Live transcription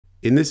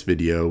In this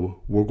video,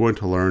 we're going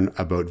to learn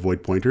about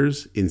void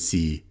pointers in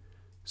C.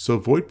 So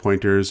void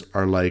pointers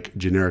are like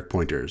generic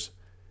pointers.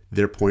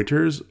 They're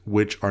pointers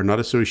which are not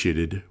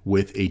associated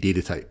with a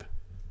data type.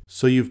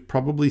 So you've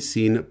probably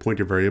seen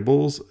pointer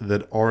variables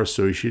that are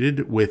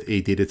associated with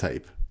a data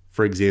type.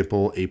 For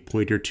example, a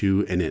pointer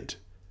to an int.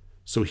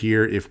 So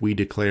here, if we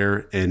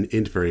declare an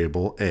int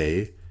variable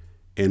a,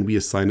 and we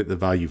assign it the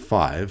value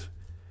 5,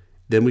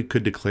 then we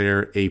could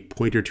declare a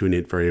pointer to an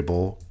int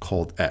variable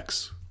called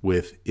x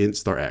with int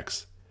star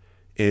x.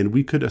 And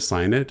we could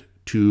assign it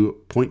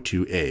to point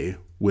to a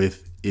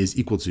with is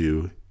equal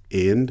to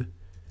and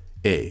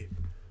a.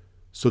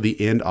 So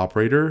the and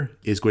operator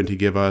is going to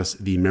give us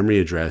the memory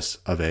address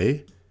of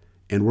a,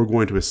 and we're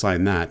going to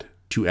assign that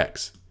to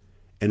x.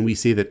 And we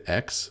say that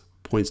x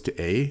points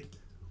to a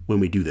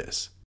when we do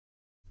this.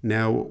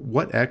 Now,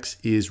 what x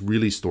is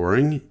really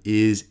storing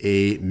is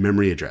a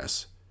memory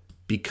address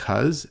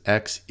because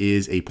x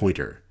is a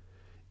pointer.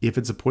 If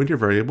it's a pointer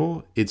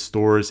variable, it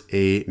stores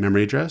a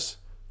memory address,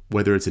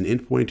 whether it's an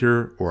int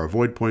pointer or a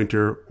void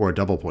pointer or a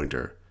double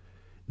pointer.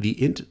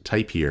 The int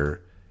type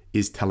here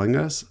is telling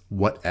us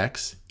what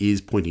x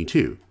is pointing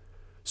to.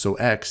 So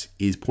x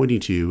is pointing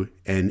to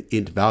an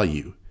int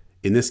value,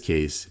 in this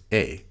case,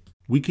 a.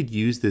 We could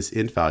use this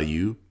int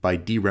value by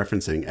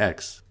dereferencing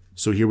x.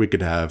 So here we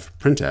could have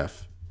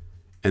printf,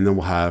 and then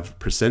we'll have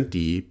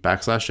 %d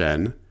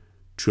 \n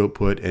to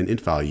output an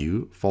int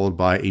value followed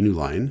by a new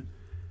line.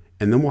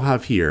 And then we'll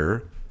have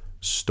here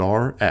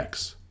star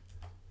x.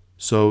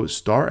 So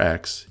star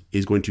x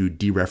is going to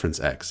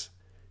dereference x.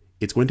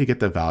 It's going to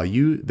get the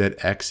value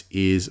that x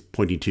is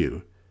pointing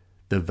to,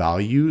 the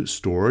value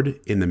stored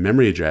in the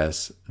memory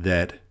address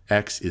that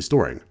x is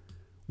storing,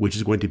 which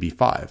is going to be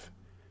 5.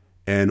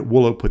 And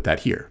we'll output that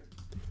here.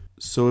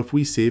 So if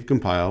we save,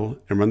 compile,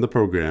 and run the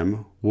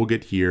program, we'll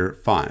get here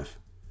 5.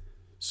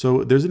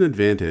 So there's an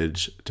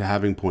advantage to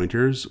having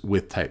pointers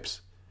with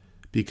types,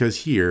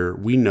 because here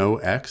we know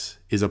x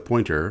is a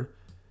pointer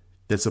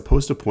that's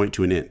supposed to point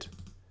to an int.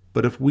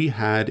 But if we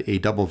had a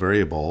double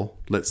variable,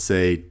 let's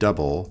say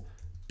double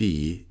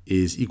b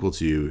is equal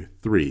to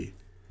 3,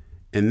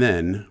 and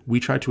then we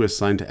try to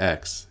assign to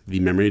x the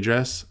memory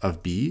address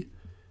of b,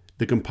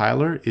 the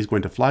compiler is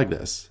going to flag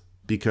this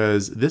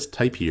because this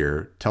type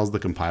here tells the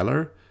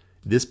compiler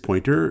this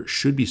pointer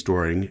should be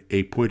storing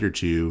a pointer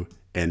to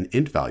an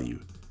int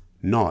value,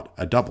 not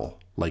a double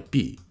like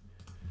b.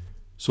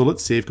 So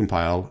let's save,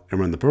 compile, and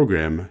run the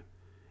program,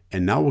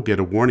 and now we'll get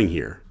a warning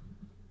here.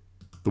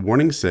 The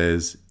warning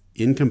says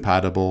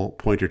incompatible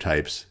pointer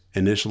types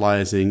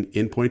initializing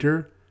int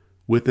pointer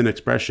with an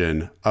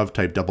expression of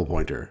type double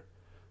pointer.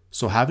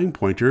 So having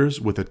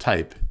pointers with a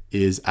type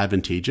is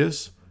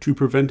advantageous to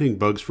preventing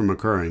bugs from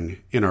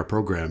occurring in our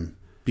program,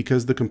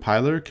 because the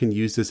compiler can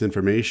use this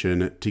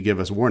information to give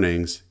us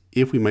warnings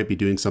if we might be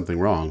doing something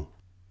wrong.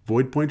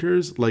 Void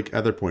pointers, like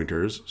other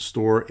pointers,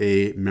 store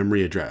a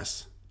memory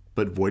address,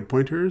 but void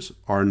pointers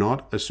are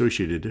not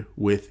associated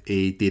with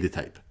a data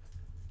type.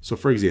 So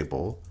for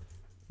example,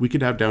 we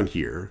could have down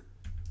here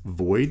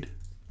void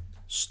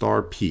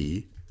star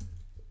p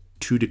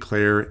to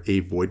declare a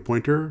void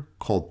pointer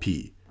called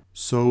p.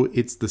 So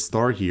it's the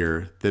star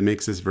here that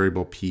makes this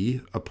variable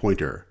p a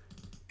pointer.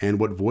 And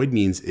what void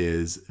means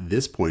is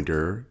this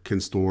pointer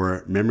can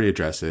store memory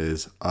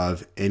addresses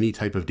of any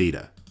type of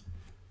data.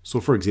 So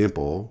for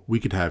example, we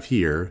could have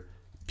here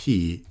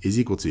p is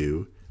equal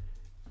to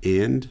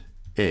and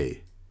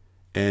a.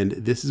 And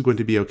this is going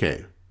to be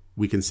okay.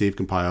 We can save,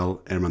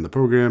 compile, and run the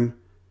program,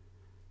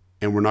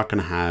 and we're not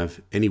going to have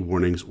any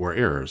warnings or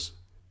errors.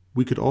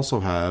 We could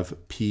also have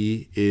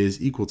p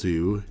is equal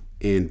to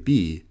and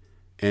b,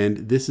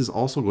 and this is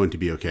also going to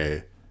be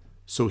okay.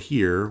 So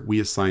here we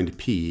assigned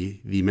p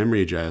the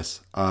memory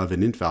address of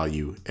an int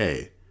value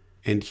a,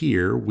 and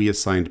here we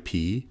assigned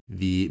p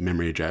the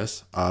memory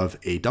address of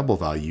a double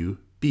value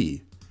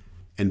b,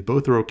 and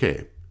both are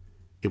okay.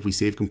 If we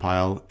save,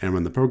 compile, and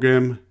run the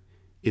program,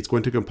 it's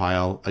going to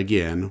compile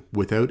again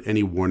without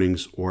any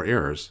warnings or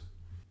errors.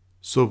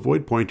 So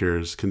void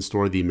pointers can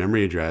store the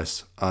memory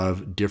address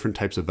of different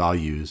types of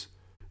values.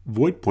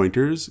 Void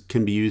pointers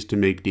can be used to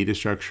make data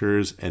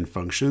structures and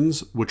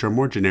functions which are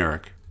more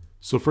generic.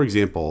 So for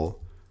example,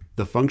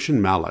 the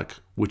function malloc,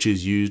 which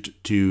is used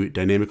to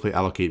dynamically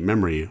allocate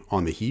memory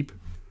on the heap,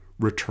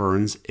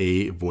 returns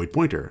a void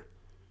pointer.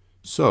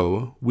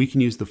 So we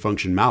can use the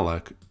function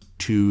malloc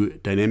to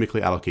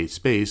dynamically allocate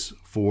space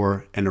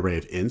for an array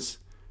of ints,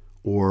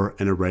 or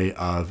an array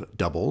of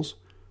doubles,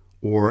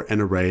 or an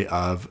array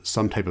of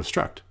some type of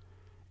struct.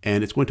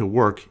 And it's going to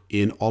work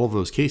in all of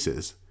those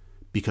cases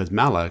because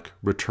malloc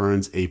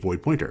returns a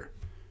void pointer.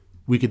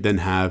 We could then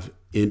have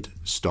int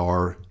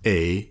star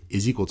a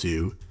is equal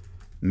to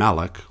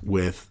malloc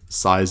with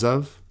size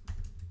of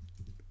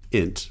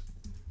int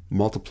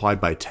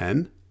multiplied by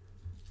 10.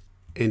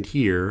 And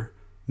here,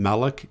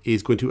 malloc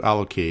is going to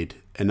allocate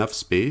enough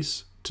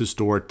space to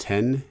store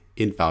 10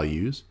 int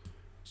values.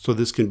 So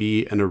this can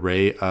be an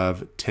array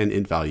of 10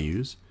 int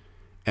values.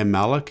 And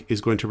malloc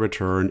is going to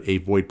return a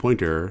void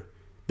pointer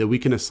that we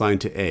can assign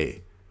to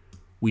a,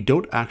 we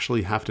don't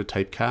actually have to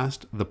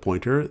typecast the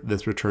pointer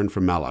that's returned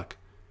from malloc.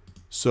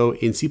 So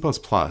in C++,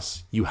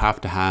 you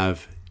have to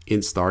have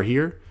int star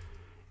here,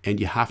 and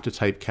you have to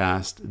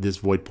typecast this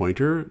void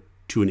pointer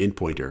to an int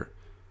pointer.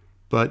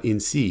 But in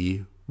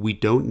C, we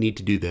don't need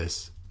to do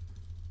this.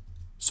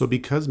 So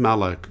because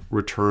malloc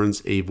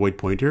returns a void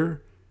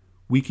pointer,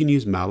 we can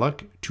use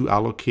malloc to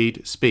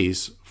allocate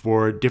space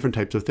for different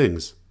types of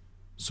things.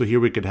 So here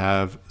we could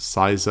have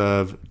size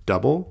of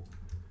double,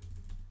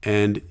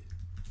 and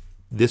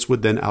this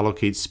would then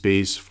allocate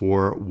space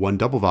for one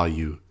double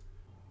value.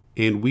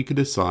 And we could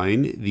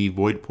assign the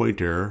void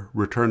pointer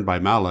returned by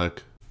malloc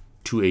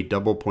to a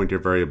double pointer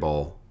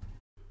variable.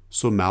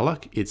 So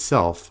malloc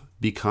itself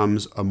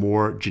becomes a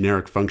more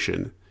generic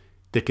function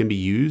that can be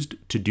used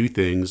to do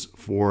things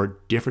for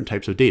different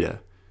types of data,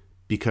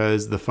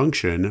 because the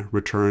function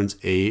returns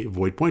a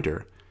void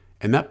pointer,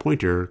 and that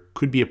pointer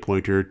could be a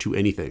pointer to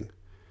anything.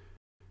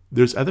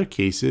 There's other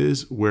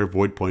cases where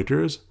void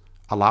pointers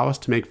allow us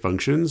to make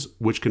functions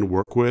which can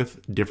work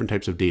with different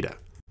types of data.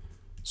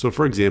 So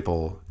for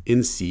example,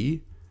 in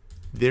C,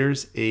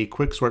 there's a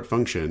quicksort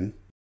function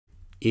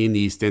in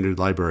the standard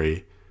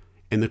library,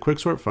 and the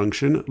quicksort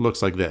function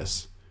looks like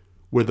this,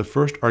 where the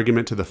first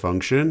argument to the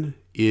function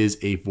is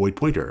a void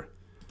pointer.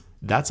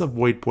 That's a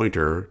void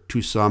pointer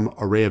to some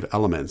array of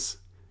elements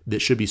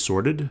that should be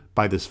sorted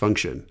by this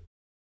function.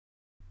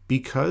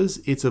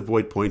 Because it's a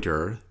void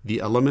pointer, the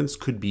elements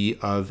could be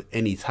of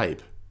any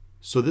type.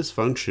 So this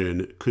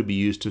function could be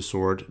used to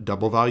sort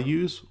double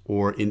values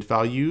or int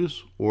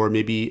values, or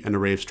maybe an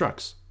array of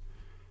structs.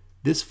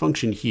 This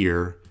function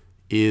here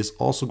is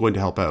also going to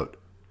help out.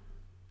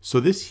 So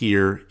this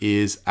here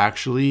is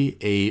actually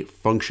a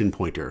function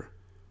pointer.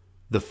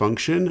 The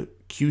function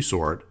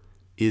qsort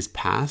is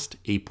passed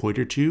a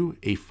pointer to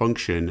a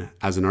function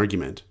as an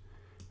argument.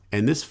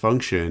 And this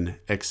function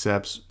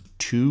accepts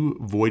two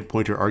void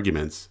pointer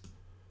arguments.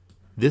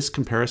 This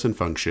comparison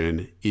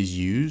function is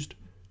used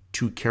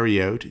to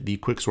carry out the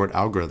quicksort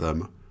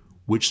algorithm,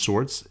 which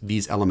sorts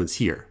these elements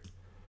here.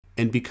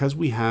 And because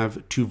we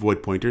have two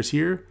void pointers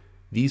here,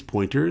 these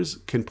pointers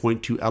can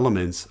point to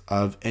elements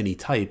of any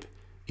type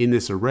in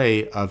this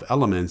array of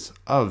elements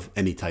of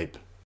any type.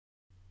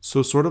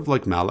 So sort of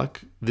like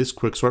malloc, this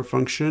quicksort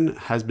function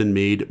has been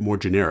made more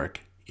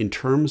generic in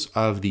terms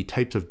of the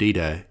types of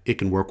data it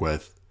can work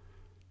with.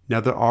 Now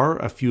there are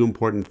a few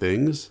important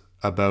things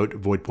about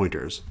void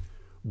pointers.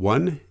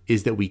 One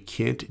is that we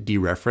can't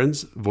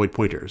dereference void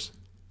pointers.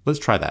 Let's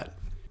try that.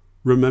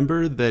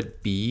 Remember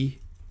that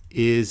b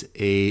is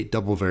a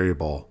double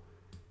variable.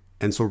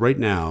 And so right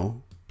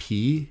now,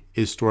 p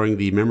is storing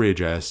the memory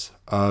address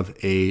of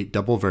a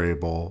double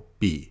variable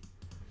b.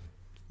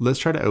 Let's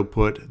try to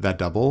output that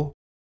double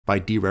by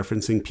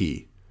dereferencing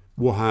p.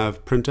 We'll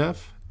have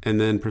printf and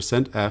then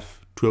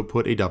 %f to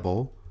output a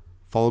double,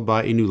 followed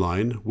by a new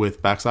line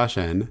with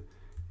 \n,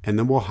 and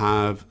then we'll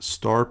have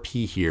star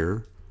p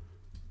here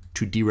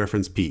to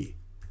dereference p.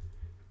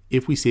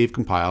 If we save,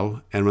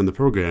 compile, and run the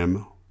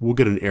program, we'll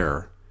get an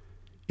error.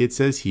 It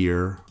says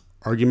here,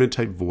 argument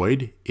type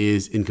void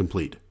is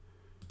incomplete.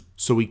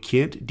 So we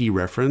can't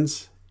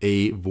dereference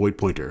a void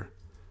pointer.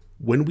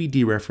 When we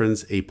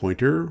dereference a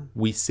pointer,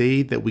 we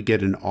say that we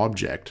get an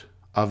object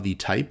of the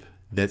type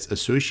that's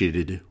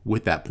associated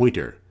with that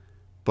pointer.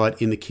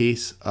 But in the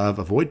case of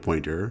a void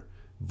pointer,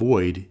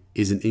 void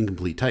is an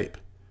incomplete type.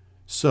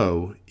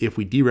 So if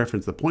we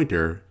dereference the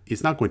pointer,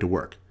 it's not going to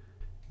work.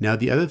 Now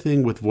the other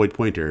thing with void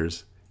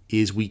pointers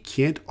is we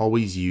can't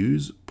always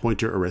use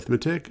pointer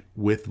arithmetic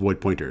with void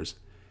pointers.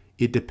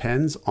 It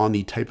depends on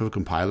the type of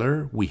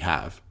compiler we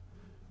have.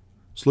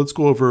 So let's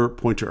go over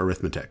pointer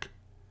arithmetic.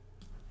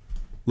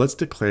 Let's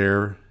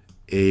declare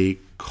a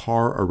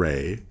char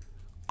array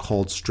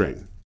called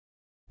string.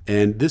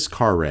 And this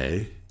char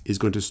array is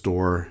going to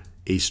store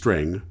a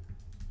string,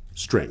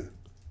 string.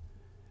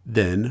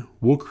 Then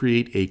we'll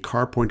create a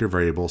char pointer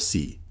variable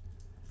c.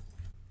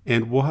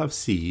 And we'll have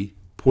c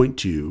point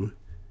to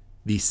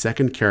the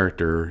second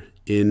character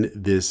in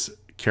this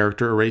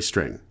character array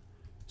string.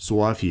 So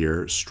we'll have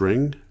here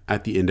string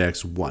at the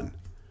index 1.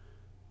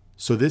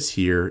 So this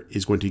here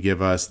is going to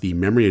give us the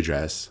memory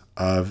address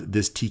of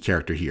this t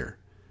character here.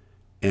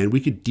 And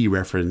we could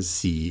dereference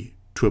c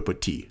to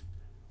output t.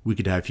 We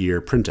could have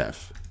here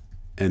printf,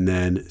 and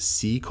then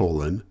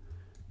c:%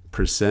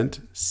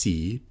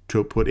 c to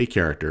output a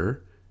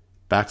character,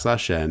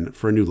 \n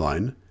for a new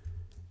line,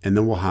 and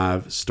then we'll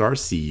have star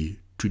c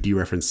to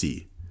dereference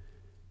c.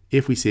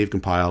 If we save,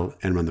 compile,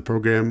 and run the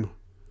program,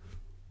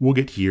 we'll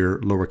get here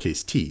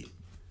lowercase t.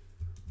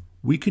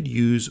 We could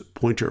use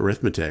pointer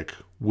arithmetic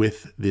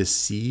with this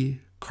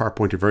c char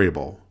pointer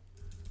variable.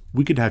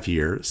 We could have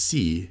here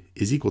c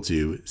is equal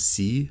to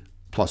c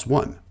plus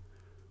 1.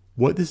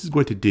 What this is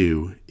going to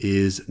do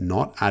is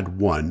not add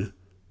 1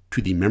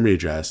 to the memory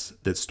address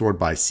that's stored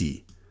by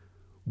c.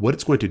 What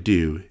it's going to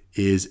do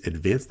is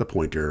advance the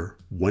pointer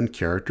one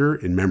character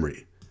in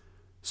memory.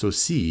 So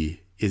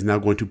c is now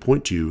going to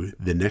point to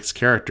the next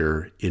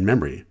character in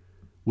memory,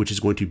 which is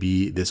going to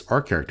be this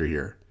r character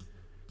here.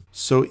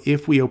 So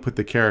if we output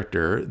the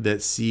character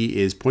that c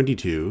is pointing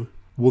to,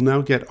 we'll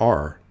now get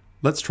R.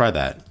 Let's try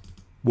that.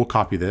 We'll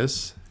copy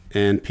this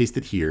and paste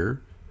it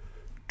here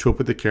to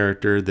output the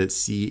character that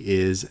C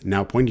is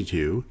now pointing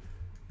to.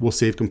 We'll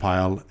save,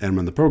 compile, and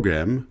run the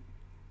program.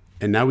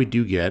 And now we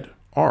do get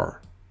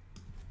R.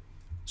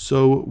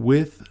 So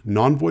with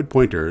non-void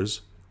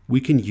pointers, we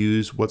can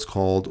use what's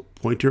called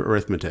pointer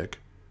arithmetic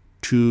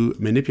to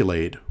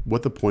manipulate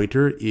what the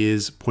pointer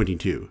is pointing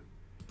to.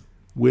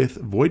 With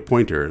void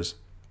pointers,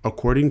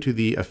 according to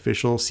the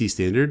official C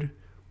standard,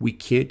 we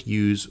can't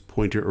use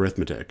pointer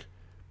arithmetic.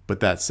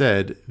 But that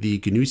said,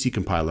 the GNU-C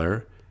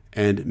compiler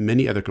and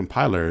many other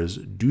compilers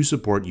do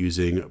support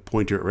using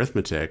pointer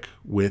arithmetic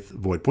with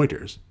void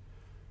pointers.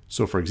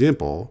 So for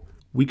example,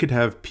 we could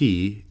have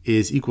P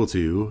is equal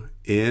to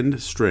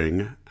and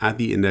string at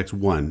the index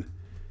 1.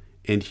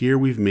 And here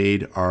we've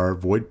made our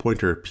void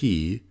pointer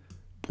P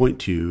point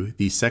to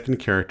the second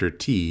character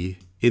T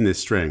in this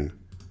string.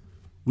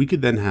 We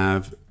could then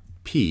have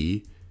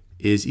P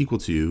is equal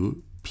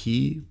to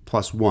P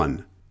plus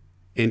 1.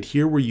 And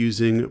here we're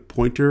using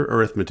pointer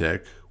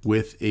arithmetic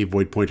with a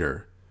void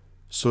pointer.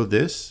 So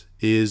this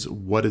is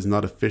what is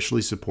not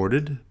officially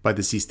supported by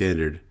the C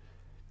standard.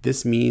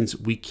 This means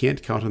we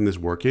can't count on this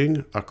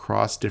working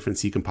across different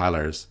C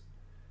compilers.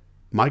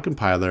 My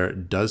compiler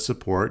does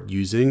support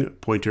using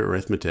pointer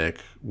arithmetic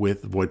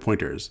with void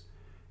pointers,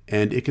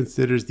 and it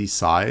considers the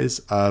size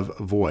of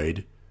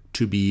void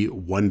to be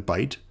 1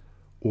 byte,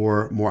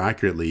 or more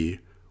accurately,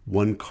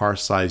 1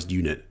 car-sized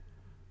unit.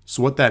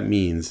 So what that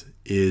means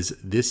is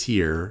this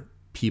here,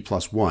 P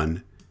plus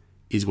 1,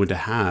 is going to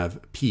have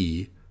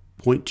P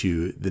point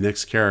to the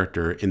next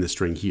character in the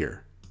string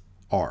here,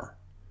 R.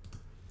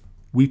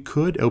 We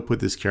could output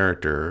this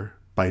character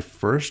by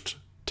first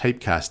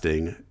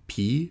typecasting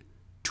P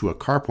to a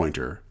car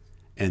pointer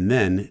and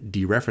then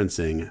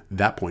dereferencing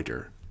that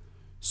pointer.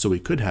 So we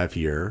could have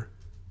here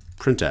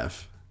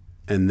printf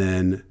and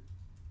then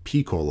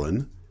P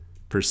colon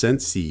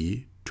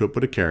 %C to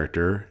output a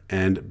character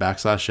and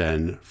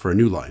 \n for a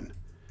new line.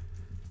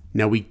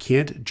 Now we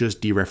can't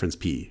just dereference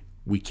P.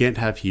 We can't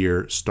have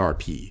here star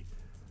P.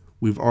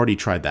 We've already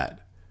tried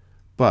that.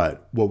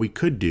 But what we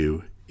could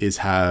do is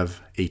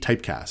have a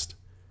typecast.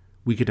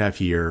 We could have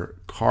here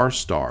car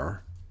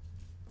star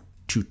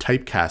to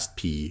typecast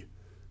P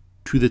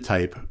to the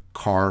type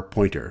car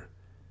pointer.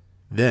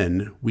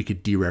 Then we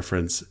could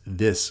dereference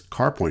this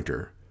car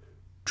pointer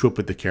to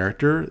output the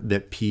character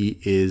that P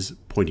is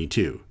pointing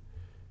to.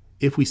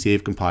 If we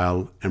save,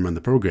 compile, and run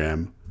the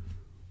program,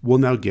 we'll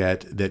now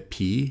get that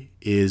P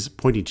is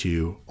pointing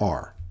to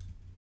R.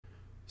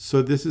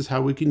 So this is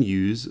how we can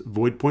use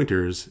void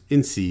pointers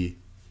in C.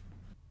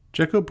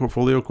 Check out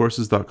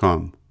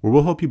portfoliocourses.com, where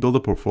we'll help you build a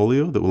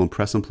portfolio that will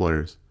impress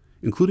employers,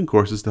 including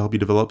courses to help you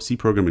develop C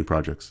programming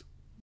projects.